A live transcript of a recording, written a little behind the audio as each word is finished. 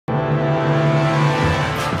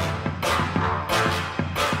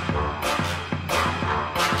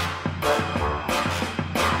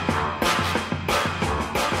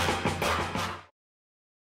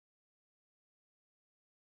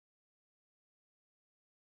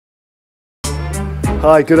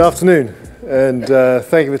Hi, good afternoon, and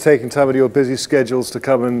thank you for taking time out of your busy schedules to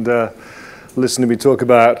come and listen to me talk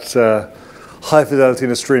about high fidelity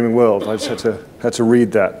in a streaming world. I just had to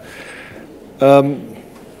read that.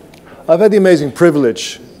 I've had the amazing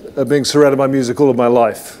privilege of being surrounded by music all of my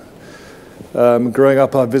life. Growing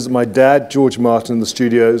up, I'd visit my dad, George Martin, in the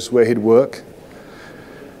studios where he'd work.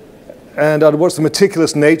 And I'd watch the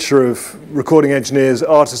meticulous nature of recording engineers,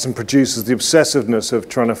 artists and producers, the obsessiveness of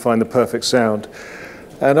trying to find the perfect sound.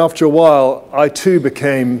 And after a while, I too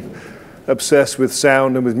became obsessed with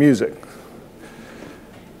sound and with music.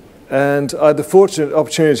 And I had the fortunate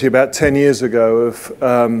opportunity about 10 years ago of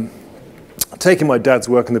taking my dad's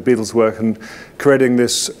work and the Beatles' work and creating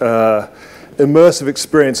this immersive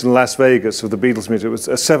experience in Las Vegas of the Beatles music. It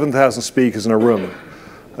was 7,000 speakers in a room,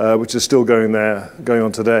 which is still going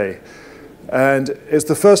on today. And it's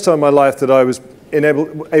the first time in my life that I was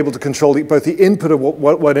able to control both the input of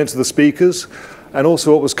what went into the speakers and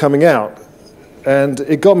also what was coming out. And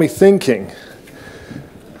it got me thinking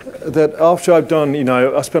that after I've done,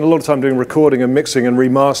 I spent a lot of time doing recording and mixing and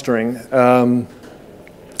remastering,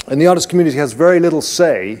 and the artist community has very little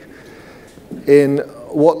say in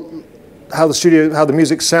how the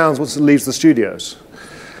music sounds once it leaves the studios.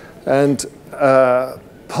 And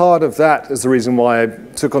part of that is the reason why I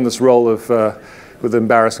took on this role of, with the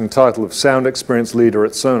embarrassing title of Sound Experience Leader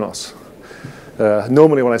at Sonos.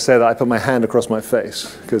 Normally when I say that, I put my hand across my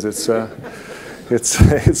face, because it's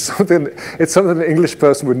something an English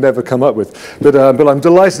person would never come up with. But I'm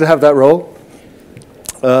delighted to have that role.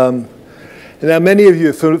 Now, many of you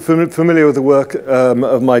are familiar with the work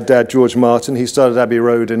of my dad, George Martin. He started Abbey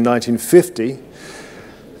Road in 1950.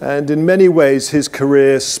 And in many ways, his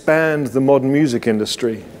career spanned the modern music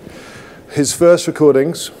industry. His first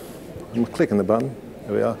recordings, I'm clicking the button,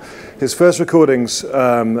 there we are. His first recordings,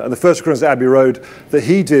 the first recordings at Abbey Road that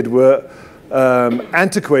he did were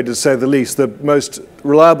antiquated, to say the least. The most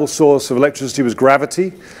reliable source of electricity was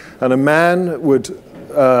gravity, and a man would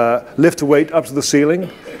lift a weight up to the ceiling,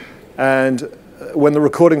 and when the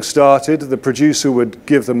recording started, the producer would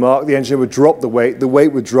give the mark, the engineer would drop the weight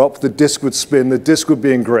would drop, the disc would spin, the disc would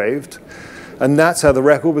be engraved, and that's how the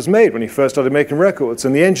record was made when he first started making records.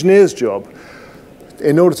 And the engineer's job,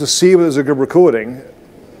 in order to see whether it was a good recording,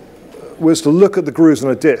 was to look at the grooves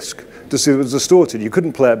on a disc to see if it was distorted. You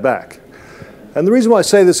couldn't play it back. And the reason why I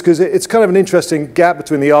say this is because it's kind of an interesting gap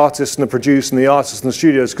between the artist and the producer and the artist and the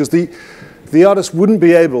studios, because the artist wouldn't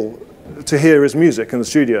be able to hear his music in the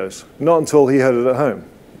studios, not until he heard it at home.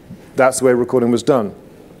 That's the way recording was done.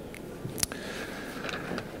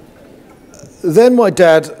 Then my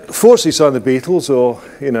dad fortunately signed the Beatles, or,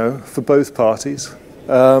 for both parties,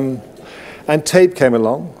 and tape came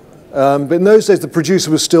along. But in those days, the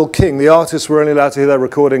producer was still king. The artists were only allowed to hear their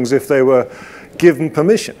recordings if they were given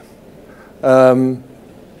permission. But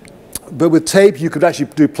with tape, you could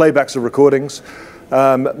actually do playbacks of recordings.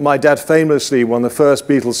 My dad famously won the first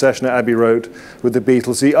Beatles session at Abbey Road with the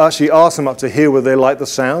Beatles. He actually asked them up to hear whether they liked the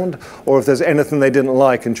sound or if there's anything they didn't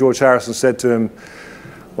like. And George Harrison said to him,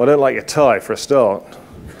 "Well, I don't like your tie, for a start."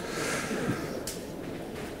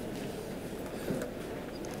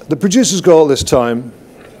 The producer's goal at this time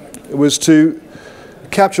was to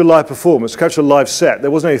capture live performance, capture a live set. There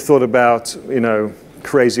wasn't any thought about,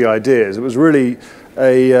 crazy ideas. It was really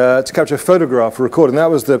to capture a photograph or recording. That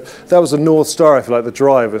was the North Star, if you like, the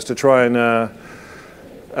drive, was to try and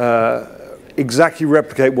exactly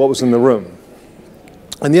replicate what was in the room.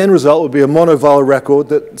 And the end result would be a monovinyl record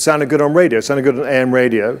that sounded good on radio, sounded good on AM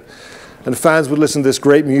radio, and fans would listen to this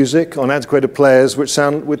great music on antiquated players, which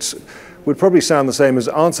would probably sound the same as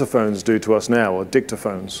answer phones do to us now, or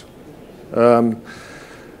dictaphones.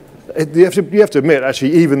 You have to admit,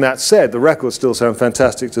 actually, even that said, the records still sound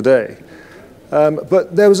fantastic today.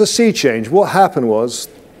 But there was a sea change. What happened was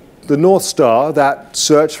the North Star, that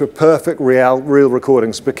search for perfect real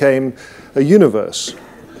recordings, became a universe.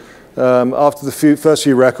 After the first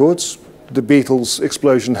few records, the Beatles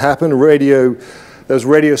explosion happened. There was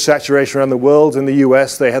radio saturation around the world. In the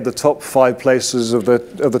US, they had the top 5 places of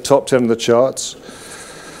the top 10 of the charts.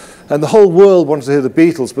 And the whole world wanted to hear the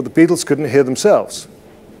Beatles, but the Beatles couldn't hear themselves.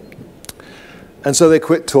 And so they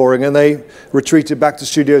quit touring and they retreated back to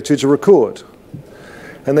Studio 2 to record.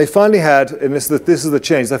 And they finally had, and this is the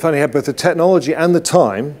change, they finally had both the technology and the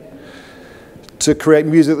time to create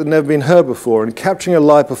music that had never been heard before. And capturing a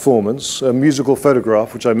live performance, a musical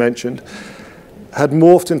photograph, which I mentioned, had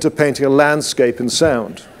morphed into painting a landscape in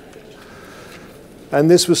sound. And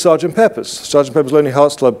this was Sgt. Pepper's. Sgt. Pepper's Lonely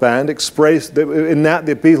Hearts Club Band in that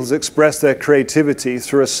the Beatles expressed their creativity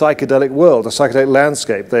through a psychedelic world, a psychedelic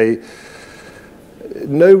landscape. They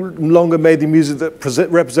no longer made the music that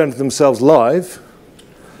represented themselves live,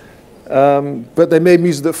 But they made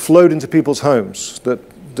music that flowed into people's homes, that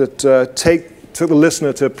took the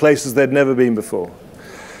listener to places they'd never been before.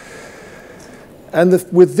 And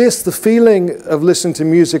with this, the feeling of listening to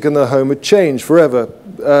music in the home had changed forever.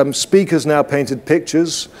 Speakers now painted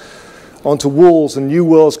pictures onto walls, and new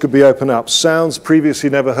worlds could be opened up. Sounds previously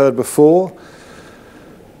never heard before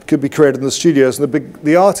could be created in the studios, and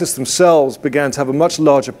the artists themselves began to have a much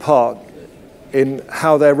larger part in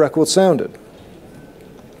how their record sounded.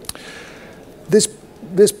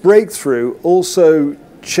 This breakthrough also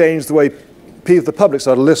changed the way the public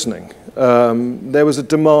started listening. There was a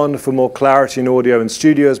demand for more clarity in audio in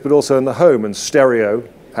studios, but also in the home, and stereo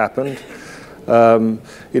happened.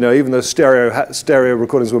 Even though stereo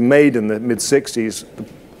recordings were made in the mid-60s,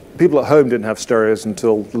 people at home didn't have stereos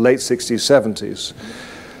until the late 60s, 70s.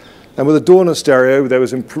 And with the dawn of stereo, there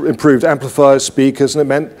was improved amplifiers, speakers, and it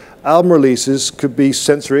meant album releases could be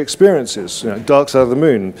sensory experiences. Dark Side of the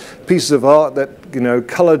Moon, pieces of art that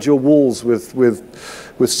colored your walls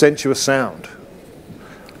with sensuous sound.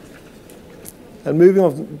 And moving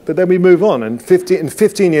on, but then we move on. And in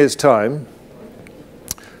 15 years' time,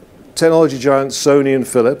 technology giants Sony and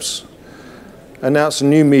Philips announced a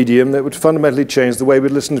new medium that would fundamentally change the way we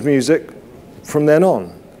listen to music from then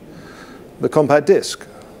on, the compact disc.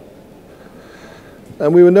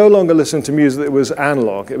 And we were no longer listening to music that was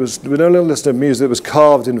analog. We were no longer listening to music that was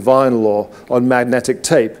carved in vinyl or on magnetic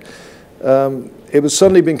tape. It was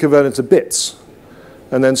suddenly being converted into bits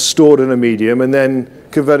and then stored in a medium and then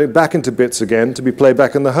converted back into bits again to be played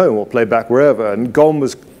back in the home or played back wherever. And gone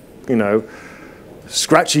was,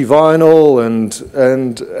 scratchy vinyl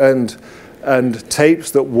and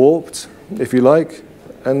tapes that warped, if you like.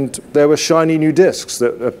 And there were shiny new discs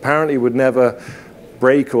that apparently would never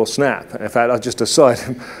break or snap. In fact, I'll just aside,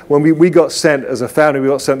 when we got sent, as a family, we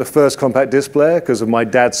got sent the first compact disc player because of my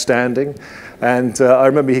dad's standing. And I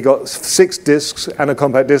remember he got 6 discs and a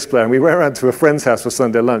compact disc player. And we went around to a friend's house for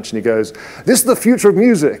Sunday lunch, and he goes, "This is the future of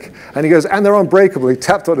music." And he goes, "And they're unbreakable." He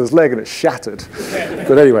tapped on his leg and it shattered.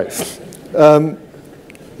 But anyway,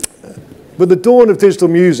 with the dawn of digital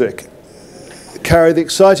music carried the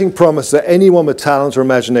exciting promise that anyone with talent or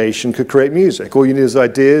imagination could create music. All you need is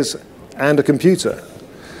ideas and a computer.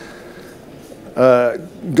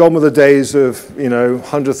 Gone were the days of,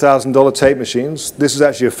 $100,000 tape machines. This is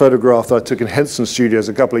actually a photograph that I took in Henson Studios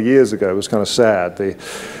a couple of years ago. It was kind of sad,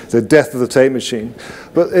 the death of the tape machine.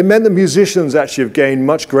 But it meant that musicians actually have gained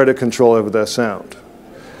much greater control over their sound.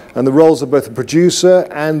 And the roles of both the producer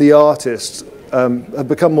and the artist have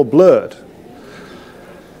become more blurred.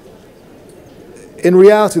 In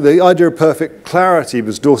reality, the idea of perfect clarity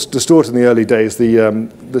was distorted in the early days.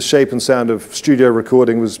 The shape and sound of studio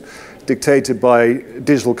recording was dictated by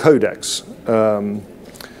digital codecs.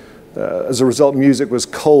 As a result, music was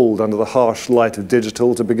cold under the harsh light of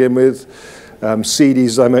digital to begin with. CDs,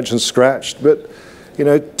 as I mentioned, scratched. But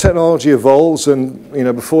technology evolves, and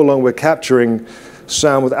before long, we're capturing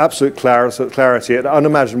sound with absolute clarity at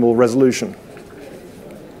unimaginable resolution.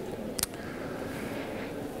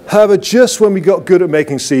 However, just when we got good at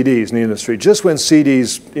making CDs in the industry, just when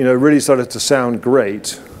CDs really started to sound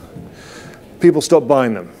great, people stopped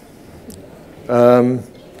buying them.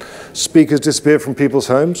 Speakers disappeared from people's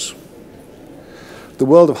homes. The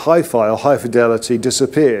world of hi-fi or high fidelity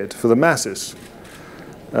disappeared for the masses.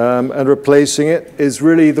 And replacing it is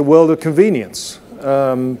really the world of convenience,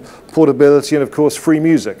 portability, and of course free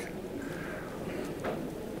music.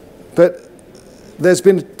 But there's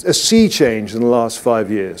been a sea change in the last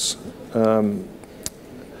 5 years, a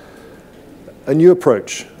new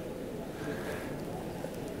approach.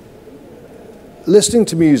 Listening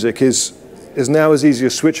to music is now as easy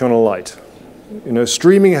as switch on a light.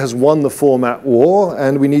 Streaming has won the format war,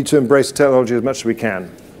 and we need to embrace technology as much as we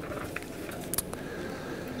can.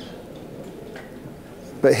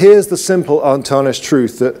 But here's the simple, untarnished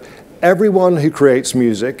truth that everyone who creates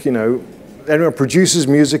music, anyone who produces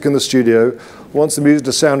music in the studio, wants the music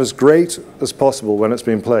to sound as great as possible when it's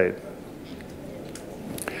being played.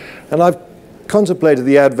 And I've contemplated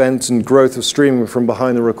the advent and growth of streaming from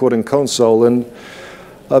behind the recording console, and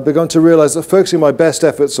I've begun to realize that focusing my best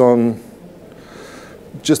efforts on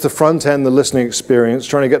just the front end, the listening experience,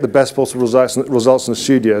 trying to get the best possible results in the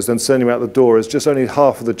studios, then sending them out the door is just only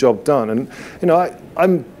half of the job done. And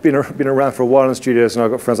I've been around for a while in the studios, and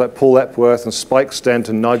I've got friends like Paul Epworth and Spike Stent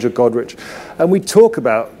and Nigel Godrich, and we talk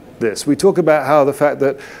about this. We talk about how the fact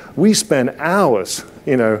that we spend hours,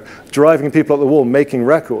 driving people up the wall, making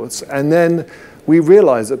records, and then we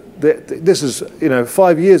realize that this is,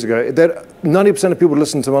 5 years ago, that 90% of people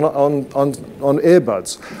listen to them on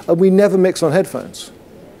earbuds, and we never mix on headphones.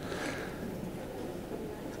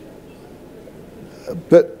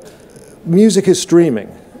 But Music is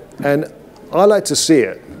streaming, and I like to see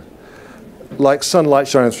it like sunlight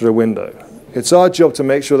shining through a window. It's our job to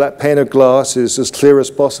make sure that pane of glass is as clear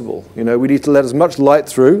as possible. You know, we need to let as much light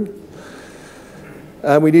through,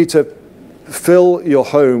 and we need to fill your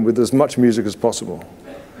home with as much music as possible.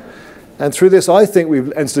 And through this, I think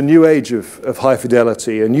we've entered a new age of high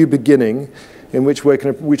fidelity, a new beginning in which we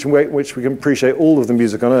can appreciate all of the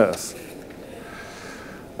music on earth.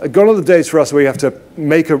 Gone are the days for us where we have to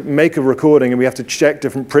make a recording and we have to check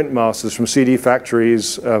different print masters from CD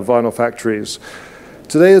factories, vinyl factories.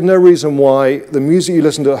 Today, there's no reason why the music you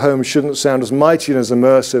listen to at home shouldn't sound as mighty and as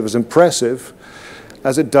immersive, as impressive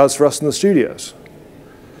as it does for us in the studios.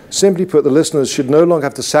 Simply put, the listeners should no longer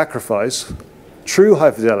have to sacrifice true high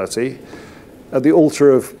fidelity at the altar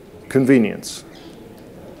of convenience.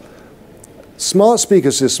 Smart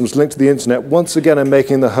speaker systems linked to the internet once again are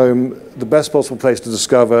making the home the best possible place to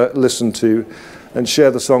discover, listen to, and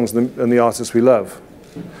share the songs and the artists we love.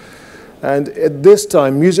 And at this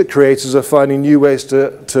time, music creators are finding new ways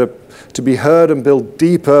to be heard and build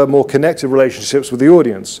deeper, more connected relationships with the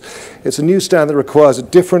audience. It's a new standard that requires a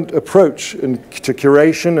different approach to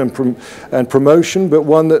curation and promotion, but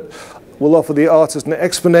one that will offer the artist an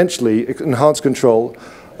exponentially enhanced control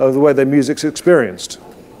over the way their music's experienced.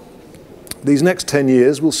 These next 10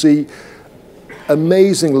 years will see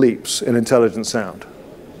amazing leaps in intelligent sound.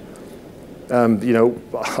 You know,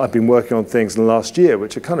 I've been working on things in the last year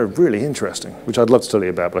which are kind of really interesting, which I'd love to tell you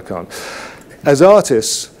about, but I can't. As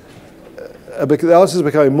artists, the artists are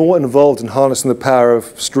becoming more involved in harnessing the power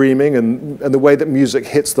of streaming and the way that music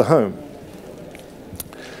hits the home.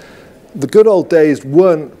 The good old days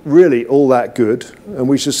weren't really all that good, and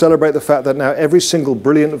we should celebrate the fact that now every single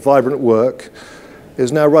brilliant, vibrant work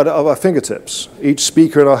is now right at our fingertips. Each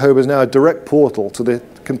speaker in our home is now a direct portal to the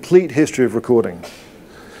complete history of recording.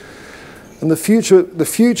 And the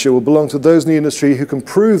future will belong to those in the industry who can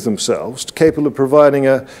prove themselves capable of providing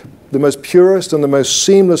the most purest and the most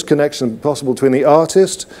seamless connection possible between the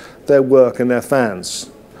artist, their work, and their fans.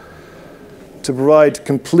 To provide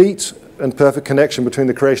complete and perfect connection between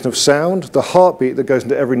the creation of sound, the heartbeat that goes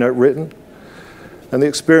into every note written, and the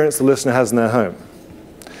experience the listener has in their home.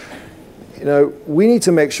 You know, we need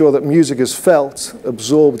to make sure that music is felt,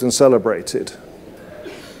 absorbed, and celebrated.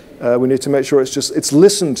 We need to make sure it's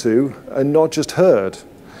listened to and not just heard,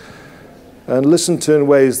 and listened to in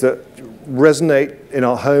ways that resonate in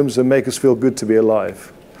our homes and make us feel good to be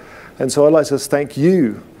alive. And so I'd like to thank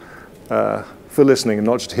you for listening and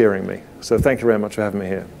not just hearing me. So thank you very much for having me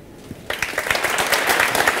here.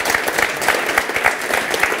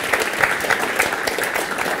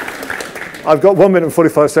 I've got 1 minute and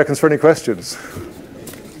 45 seconds for any questions.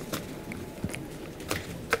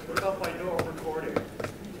 What about binaural recording?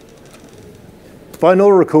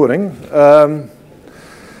 Binaural recording.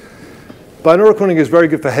 Binaural recording is very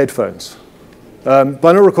good for headphones.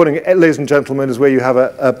 Binaural recording, ladies and gentlemen, is where you have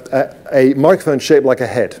a microphone shaped like a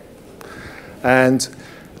head. And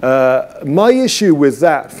my issue with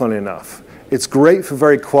that, funnily enough, it's great for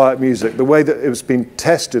very quiet music. The way that it's been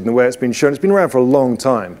tested and the way it's been shown, it's been around for a long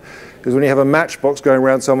time, is when you have a matchbox going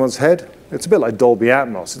around someone's head, it's a bit like Dolby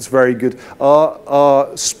Atmos. It's very good.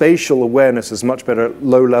 Our spatial awareness is much better at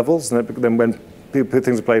low levels than when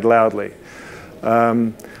things are played loudly.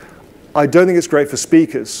 I don't think it's great for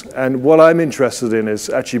speakers. And what I'm interested in is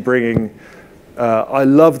actually bringing, I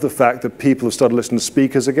love the fact that people have started listening to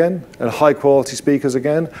speakers again, and high quality speakers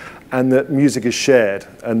again, and that music is shared.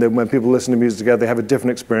 And then when people listen to music together, they have a different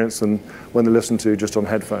experience than when they listen to just on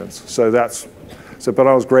headphones. So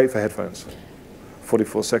binaural is great for headphones.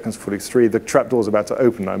 44 seconds, 43. The trapdoor's about to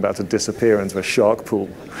open. I'm about to disappear into a shark pool.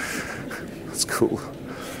 That's cool.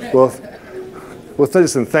 Well,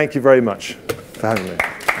 listen, thank you very much for having me.